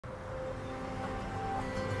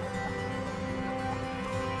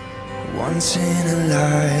Once in a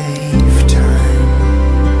lifetime.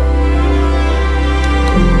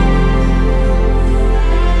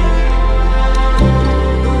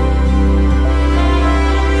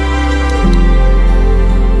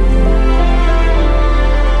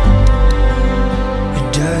 It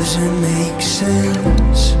doesn't make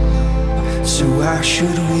sense, so why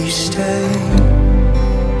should we stay?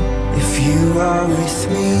 If you are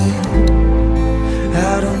with me,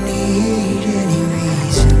 I don't need any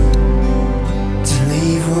reason to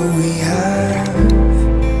leave what we have,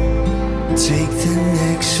 take the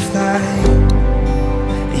next flight.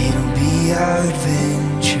 It'll be our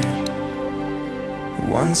adventure,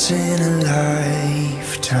 once in a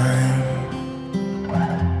lifetime.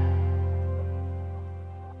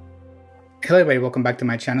 Hello everybody, welcome back to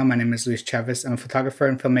my channel. My name is Luis Chavez. I'm a photographer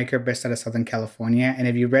and filmmaker based out of Southern California. And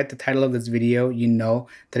if you read the title of this video, you know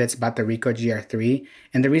that it's about the Ricoh GR3.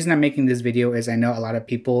 And the reason I'm making this video is I know a lot of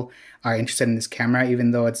people are interested in this camera,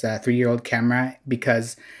 even though it's a 3-year-old camera,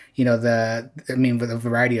 because, you know, with a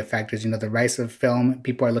variety of factors, you know, the rise of film,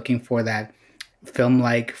 people are looking for that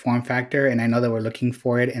film-like form factor, and I know that we're looking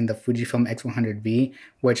for it in the Fujifilm X100V,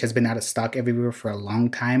 which has been out of stock everywhere for a long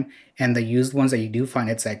time, and the used ones that you do find,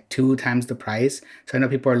 it's like 2 times the price. So I know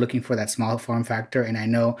people are looking for that small form factor, and I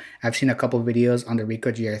know I've seen a couple of videos on the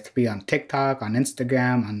Ricoh GR3 on TikTok, on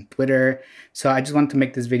Instagram, on Twitter. So I just wanted to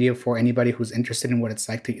make this video for anybody who's interested in what it's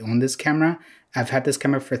like to own this camera. I've had this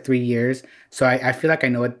camera for 3 years, so I feel like I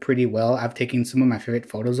know it pretty well. I've taken some of my favorite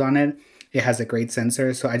photos on it. It has a great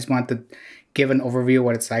sensor, so I just wanted to give an overview of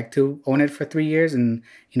what it's like to own it for 3 years, and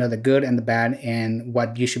you know, the good and the bad, and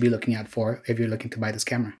what you should be looking out for if you're looking to buy this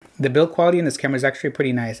camera. The build quality in this camera is actually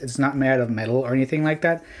pretty nice. It's not made out of metal or anything like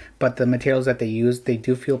that, but the materials that they use, they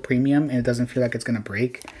do feel premium, and it doesn't feel like it's gonna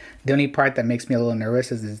break. The only part that makes me a little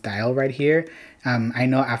nervous is this dial right here. I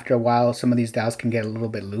know after a while some of these dials can get a little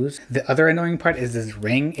bit loose. The other annoying part is this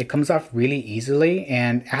ring. It comes off really easily,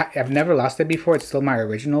 and I've never lost it before. It's still my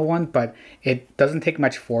original one, but it doesn't take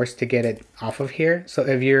much force to get it off of here. So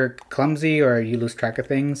if you're clumsy or you lose track of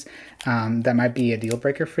things, that might be a deal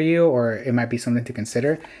breaker for you, or it might be something to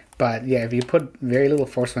consider. But yeah, if you put very little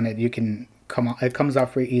force on it, you can it comes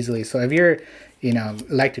off very easily. So if you're, you know,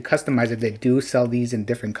 like to customize it, they do sell these in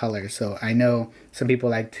different colors. So I know some people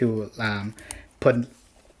like to put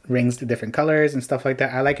rings to different colors and stuff like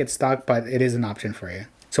that. I like it stock, but it is an option for you.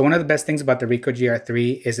 So one of the best things about the Ricoh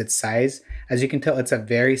GR3 is its size. As you can tell, it's a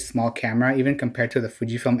very small camera, even compared to the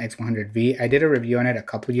Fujifilm X100V. I did a review on it a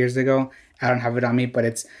couple years ago. I don't have it on me, but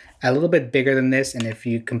it's a little bit bigger than this. And if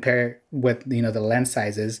you compare with, you know, the lens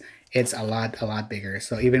sizes, it's a lot bigger.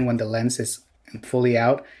 So even when the lens is fully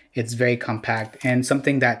out, it's very compact. And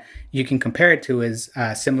something that you can compare it to is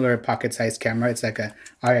a similar pocket-sized camera. It's like a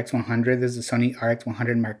RX100. This is a Sony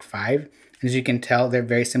RX100 Mark V. As you can tell, they're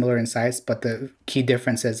very similar in size, but the key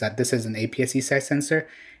difference is that this is an APS-C size sensor,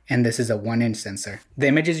 and this is a 1-inch sensor. The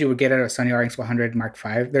images you would get out of a Sony RX100 Mark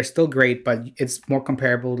V, they're still great, but it's more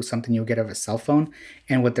comparable to something you would get out of a cell phone.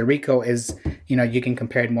 And with the Ricoh is, you know, you can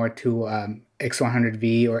compare it more to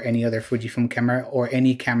X100V or any other Fujifilm camera, or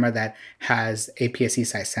any camera that has APS-C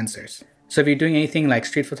size sensors. So if you're doing anything like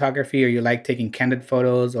street photography, or you like taking candid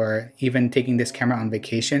photos, or even taking this camera on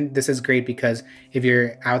vacation, this is great, because if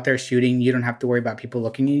you're out there shooting, you don't have to worry about people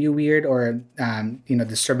looking at you weird, or you know,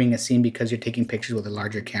 disturbing a scene because you're taking pictures with a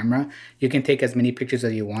larger camera. You can take as many pictures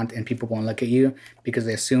as you want, and people won't look at you because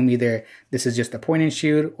they assume either this is just a point and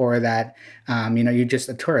shoot, or that you know, you're just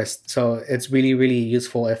a tourist. So it's really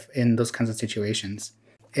useful if in those kinds of situations.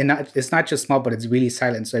 And it's not just small, but it's really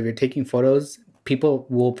silent. So if you're taking photos, people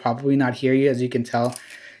will probably not hear you. As you can tell,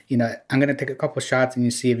 you know, I'm going to take a couple shots and you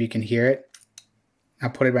see if you can hear it. I'll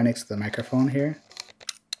put it right next to the microphone here.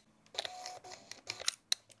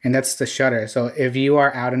 And that's the shutter. So if you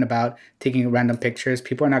are out and about taking random pictures,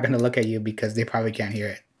 people are not going to look at you because they probably can't hear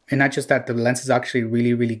it. And not just that, the lens is actually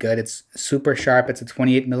really good. It's super sharp. It's a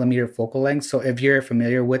 28mm focal length. So if you're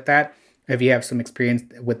familiar with that, if you have some experience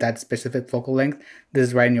with that specific focal length, this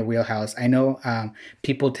is right in your wheelhouse. I know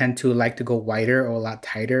people tend to like to go wider or a lot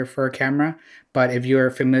tighter for a camera, but if you're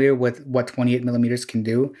familiar with what 28mm can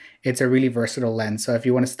do, it's a really versatile lens. So if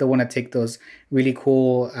you still want to take those really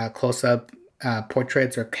cool close-up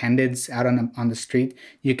portraits or candids out on the street,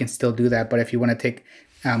 you can still do that. But if you want to take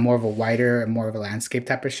more of a wider and more of a landscape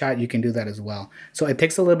type of shot, you can do that as well. So it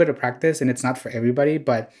takes a little bit of practice, and it's not for everybody,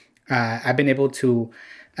 but I've been able to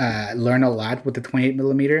learn a lot with the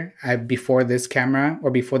 28mm. Before this camera, or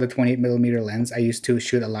before the 28mm lens, I used to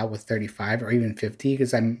shoot a lot with 35 or even 50,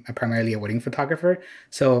 because I'm primarily a wedding photographer.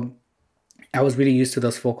 So I was really used to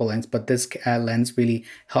those focal lengths, but this lens really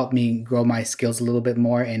helped me grow my skills a little bit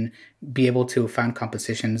more and be able to find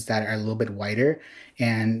compositions that are a little bit wider.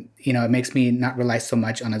 And, you know, it makes me not rely so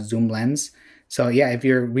much on a zoom lens. So yeah, if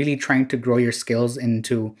you're really trying to grow your skills and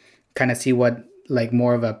to kind of see what like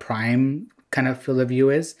more of a prime kind of field of view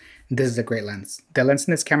is, this is a great lens. The lens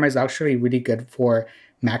in this camera is actually really good for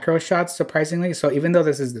macro shots, surprisingly. So even though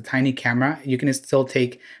this is the tiny camera, you can still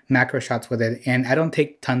take macro shots with it. And I don't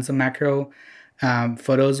take tons of macro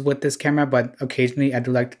photos with this camera, but occasionally I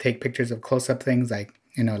do like to take pictures of close-up things like,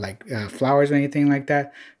 you know, like flowers or anything like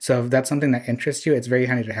that. So if that's something that interests you, it's very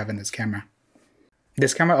handy to have in this camera.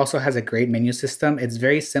 This camera also has a great menu system. It's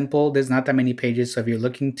very simple. There's not that many pages. So if you're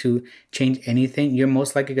looking to change anything, you're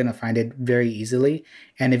most likely going to find it very easily.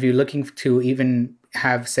 And if you're looking to even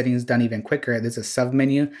have settings done even quicker, there's a sub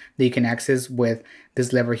menu that you can access with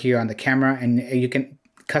this lever here on the camera, and you can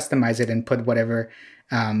customize it and put whatever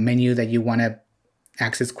menu that you want to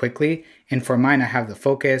access quickly. And for mine, I have the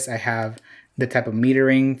focus, I have the type of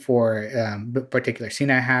metering for the particular scene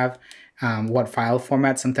I have, what file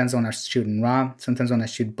format. Sometimes I want to shoot in RAW, sometimes I want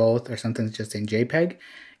to shoot both, or sometimes just in JPEG.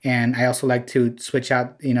 And I also like to switch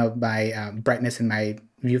out, you know, my brightness in my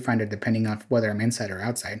viewfinder depending on whether I'm inside or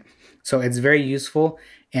outside. So it's very useful,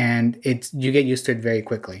 and you get used to it very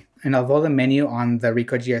quickly. And although the menu on the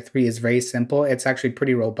Ricoh GR3 is very simple, it's actually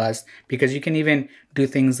pretty robust because you can even do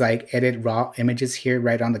things like edit raw images here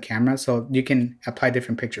right on the camera. So you can apply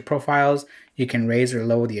different picture profiles, you can raise or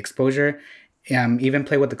lower the exposure, even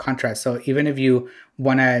play with the contrast. So even if you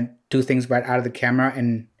want to do things right out of the camera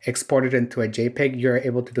and export it into a JPEG, you're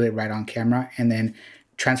able to do it right on camera and then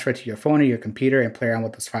transfer it to your phone or your computer and play around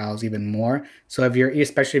with those files even more. So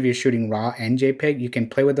especially if you're shooting RAW and JPEG, you can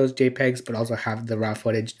play with those JPEGs, but also have the raw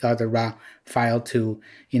footage, the raw file to,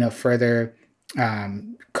 you know, further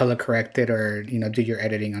color correct it or, you know, do your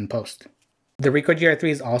editing on post. The Ricoh GR3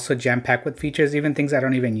 is also jam-packed with features, even things I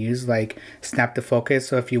don't even use, like snap to focus.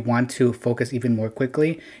 So if you want to focus even more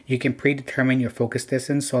quickly, you can predetermine your focus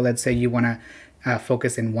distance. So let's say you want to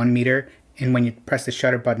focus in 1 meter, and when you press the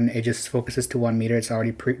shutter button, it just focuses to 1 meter. It's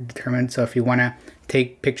already predetermined. So if you want to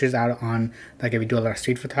take pictures out on, like if you do a lot of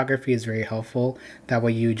street photography, it's very helpful. That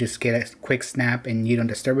way you just get a quick snap and you don't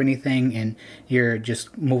disturb anything, and you're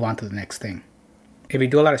just move on to the next thing. If you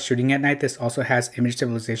do a lot of shooting at night, this also has image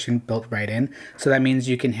stabilization built right in. So that means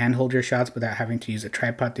you can handhold your shots without having to use a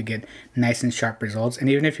tripod to get nice and sharp results. And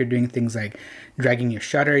even if you're doing things like dragging your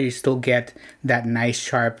shutter, you still get that nice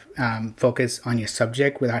sharp focus on your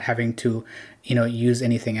subject without having to, you know, use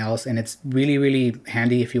anything else. And it's really, really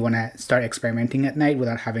handy if you want to start experimenting at night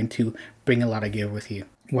without having to bring a lot of gear with you.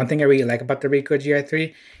 One thing I really like about the Ricoh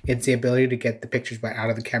GR3 is the ability to get the pictures right out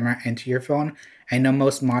of the camera into your phone. I know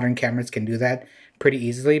most modern cameras can do that pretty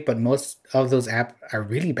easily, but most of those apps are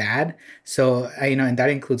really bad. So, you know, and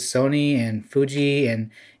that includes Sony and Fuji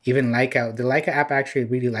and even Leica. The Leica app I actually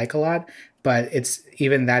really like a lot, but it's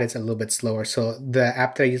even that it's a little bit slower. So the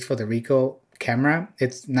app that I use for the Ricoh camera,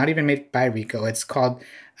 it's not even made by Ricoh. It's called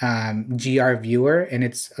GR Viewer, and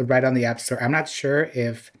it's right on the App Store. I'm not sure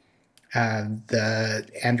if the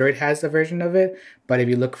Android has a version of it, but if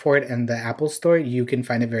you look for it in the Apple Store, you can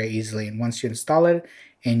find it very easily. And once you install it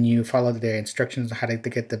and you follow their instructions on how to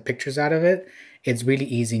get the pictures out of it, it's really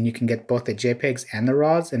easy, and you can get both the JPEGs and the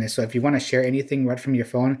RAWs. And so if you want to share anything right from your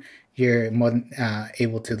phone, you're more than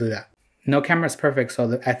able to do that. No camera is perfect,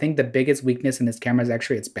 so I think the biggest weakness in this camera is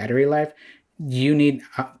actually its battery life. You need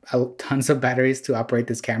tons of batteries to operate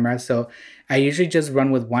this camera. So I usually just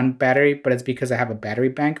run with one battery, but it's because I have a battery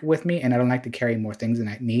bank with me and I don't like to carry more things than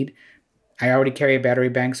I need. I already carry a battery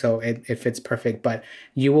bank, so it fits perfect, but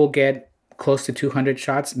you will get close to 200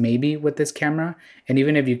 shots maybe with this camera. And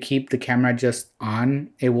even if you keep the camera just on,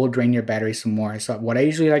 it will drain your battery some more. So what I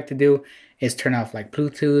usually like to do is turn off like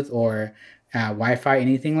Bluetooth or Wi-Fi,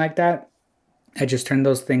 anything like that. I just turn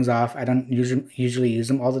those things off. I don't usually use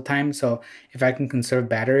them all the time. So if I can conserve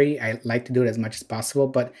battery, I like to do it as much as possible.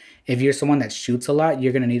 But if you're someone that shoots a lot,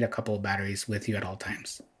 you're going to need a couple of batteries with you at all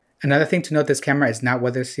times. Another thing to note, this camera is not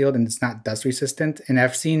weather sealed and it's not dust resistant. And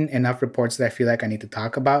I've seen enough reports that I feel like I need to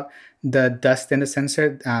talk about the dust in the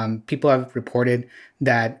sensor. People have reported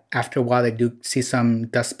that after a while they do see some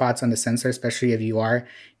dust spots on the sensor, especially if you are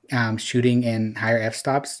shooting in higher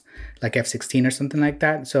f-stops like f16 or something like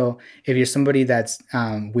that. So if you're somebody that's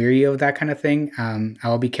weary of that kind of thing, I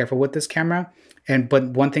will be careful with this camera. But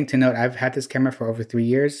one thing to note, I've had this camera for over 3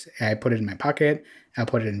 years. I put it in my pocket, I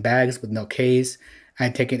put it in bags with no case, I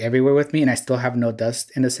take it everywhere with me, and I still have no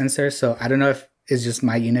dust in the sensor. So I don't know if it's just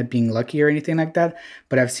my unit being lucky or anything like that,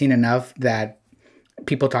 but I've seen enough that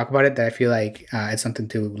people talk about it that I feel like it's something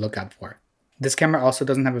to look out for. This camera also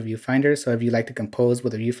doesn't have a viewfinder, so if you like to compose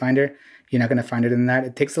with a viewfinder, you're not going to find it in that.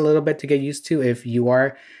 It takes a little bit to get used to if you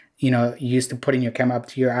are, used to putting your camera up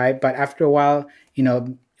to your eye, but after a while,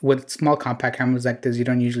 with small compact cameras like this, you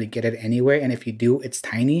don't usually get it anywhere, and if you do, it's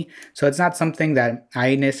tiny. So it's not something that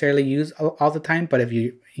I necessarily use all the time, but if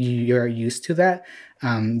you're used to that,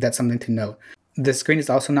 that's something to note. The screen is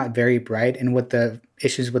also not very bright, and with the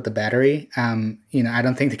issues with the battery, I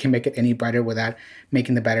don't think they can make it any brighter without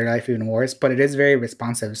making the battery life even worse, but it is very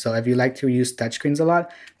responsive. So if you like to use touchscreens a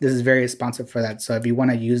lot, this is very responsive for that. So if you want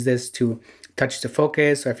to use this to touch to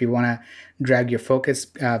focus, or if you want to drag your focus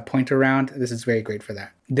point around, this is very great for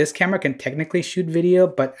that. This camera can technically shoot video,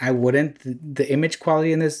 but I wouldn't. The image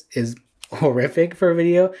quality in this is horrific for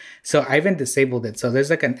video, so I even disabled it. So there's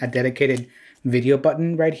like a dedicated video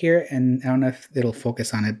button right here, and I don't know if it'll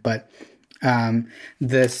focus on it, but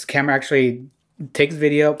this camera actually takes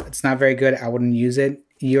video. It's not very good. I wouldn't use it.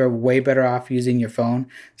 You're way better off using your phone,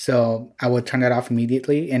 so I would turn that off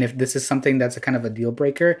immediately. And if this is something that's a kind of a deal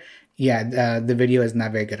breaker, yeah, the video is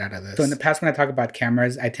not very good out of this. So in the past, when I talk about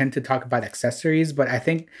cameras, I tend to talk about accessories, but I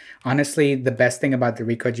think honestly the best thing about the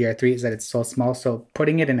Ricoh GR3 is that it's so small, so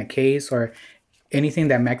putting it in a case or anything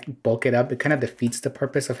that might bulk it up, it kind of defeats the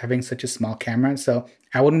purpose of having such a small camera. So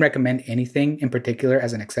I wouldn't recommend anything in particular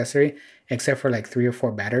as an accessory, except for like 3 or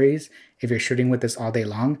 4 batteries if you're shooting with this all day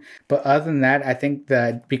long. But other than that, I think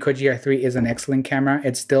the Ricoh GR3 is an excellent camera.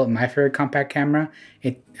 It's still my favorite compact camera.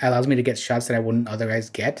 It allows me to get shots that I wouldn't otherwise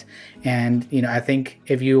get. And I think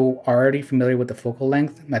if you are already familiar with the focal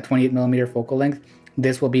length, my 28mm focal length,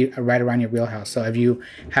 this will be right around your wheelhouse. So if you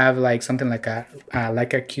have like something like a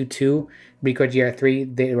Q2 Ricoh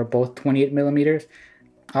GR3, they were both 28mm.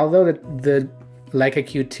 Although the Leica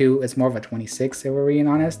Q2 is more of a 26, if we're being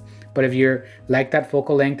honest. But if you're like that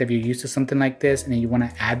focal length, if you're used to something like this, and then you want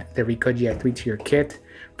to add the Ricoh GR3 to your kit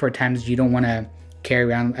for times you don't want to carry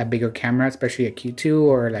around a bigger camera, especially a Q2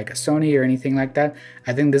 or like a Sony or anything like that,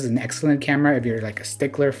 I think this is an excellent camera if you're like a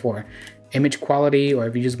stickler for image quality, or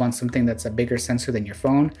if you just want something that's a bigger sensor than your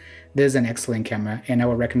phone. This is an excellent camera, and I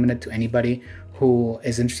would recommend it to anybody who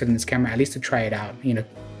is interested in this camera, at least to try it out.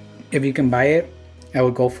 If you can buy it, I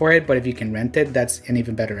would go for it, but if you can rent it, that's an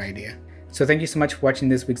even better idea. So thank you so much for watching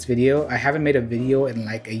this week's video. I haven't made a video in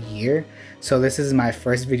like a year, so this is my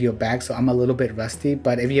first video back, so I'm a little bit rusty.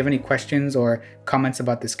 But if you have any questions or comments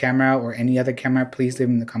about this camera or any other camera, please leave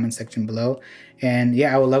them in the comment section below. And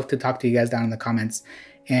yeah, I would love to talk to you guys down in the comments.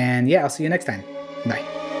 And yeah, I'll see you next time. Bye.